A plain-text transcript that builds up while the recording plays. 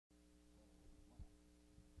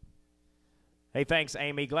Hey, thanks,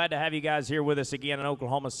 Amy. Glad to have you guys here with us again in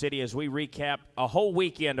Oklahoma City as we recap a whole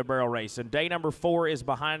weekend of barrel racing. Day number 4 is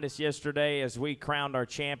behind us yesterday as we crowned our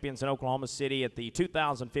champions in Oklahoma City at the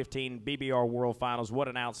 2015 BBR World Finals. What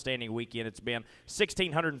an outstanding weekend it's been.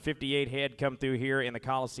 1,658 head come through here in the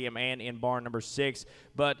Coliseum and in barn number 6.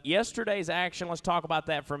 But yesterday's action, let's talk about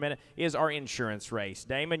that for a minute, is our insurance race.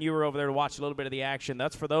 Damon, you were over there to watch a little bit of the action.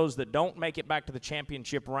 That's for those that don't make it back to the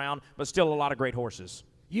championship round, but still a lot of great horses.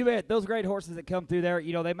 You bet. Those great horses that come through there,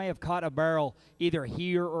 you know, they may have caught a barrel either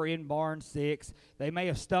here or in barn 6. They may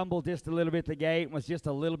have stumbled just a little bit at the gate and was just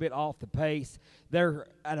a little bit off the pace. They're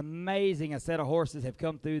an amazing set of horses have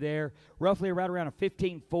come through there. Roughly right around a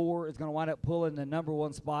 15-4 is going to wind up pulling the number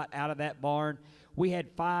 1 spot out of that barn. We had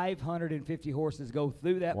 550 horses go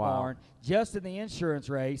through that barn just in the insurance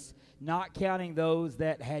race, not counting those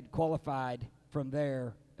that had qualified from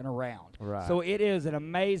there and around. Right. So it is an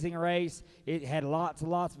amazing race. It had lots and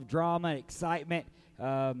lots of drama and excitement.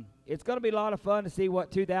 It's going to be a lot of fun to see what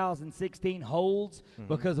 2016 holds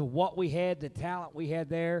because of what we had, the talent we had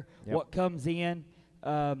there, what comes in.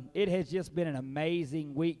 It has just been an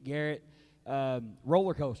amazing week, Garrett.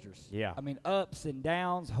 Roller coasters. Yeah. I mean, ups and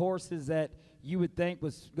downs, horses that you would think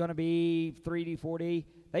was going to be 3D, 4D.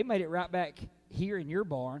 They made it right back here in your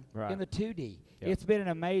barn in the 2D. It's been an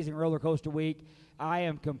amazing roller coaster week. I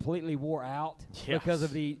am completely wore out because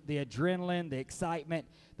of the adrenaline, the excitement,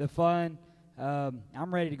 the fun.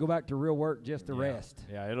 I'm ready to go back to real work just to rest.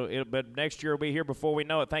 Yeah, but next year we'll be here before we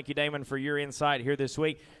know it. Thank you, Damon, for your insight here this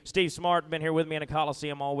week. Steve Smart been here with me in the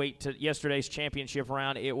Coliseum all week to yesterday's championship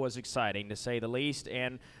round. It was exciting, to say the least,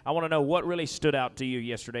 and I want to know what really stood out to you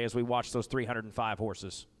yesterday as we watched those 305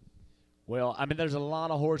 horses. Well, I mean, there's a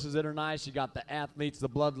lot of horses that are nice. You got the athletes, the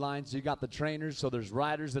bloodlines, you got the trainers, so there's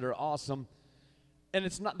riders that are awesome. And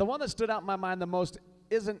it's not the one that stood out in my mind the most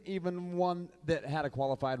isn't even one that had a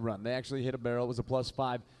qualified run. They actually hit a barrel. It was a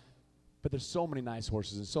 +5. But there's so many nice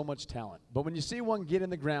horses and so much talent. But when you see one get in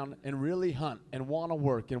the ground and really hunt and want to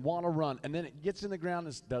work and want to run, and then it gets in the ground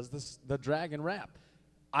and does the dragon wrap.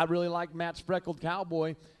 I really like Matt's Freckled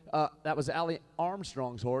Cowboy. That was Allie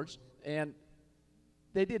Armstrong's horse, and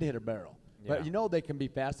they did hit a barrel. Yeah. But you know they can be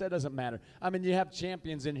fast. That doesn't matter. I mean, you have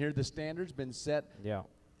champions in here. The standard's been set. Yeah.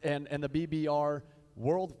 And the BBR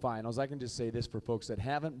World Finals, I can just say this for folks that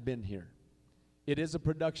haven't been here. It is a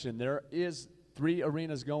production. There is 3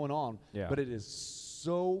 arenas going on, but it is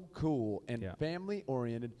so cool and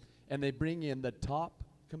family-oriented, and they bring in the top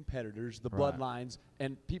competitors, the bloodlines,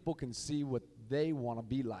 and people can see what they want to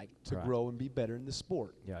be like to grow and be better in the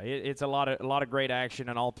sport. Yeah, it's a lot of great action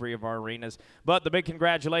in all 3 of our arenas. But the big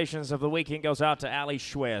congratulations of the weekend goes out to Ali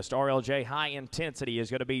Schwest. RLJ High Intensity is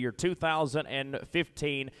going to be your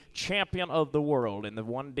 2015 champion of the world in the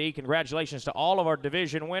 1D. Congratulations to all of our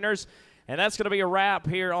division winners. And that's going to be a wrap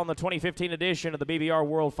here on the 2015 edition of the BBR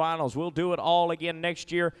World Finals. We'll do it all again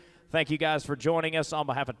next year. Thank you guys for joining us. On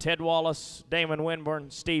behalf of Ted Wallace, Damon Winburn,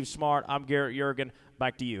 Steve Smart, I'm Garrett Jurgen.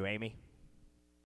 Back to you, Amy.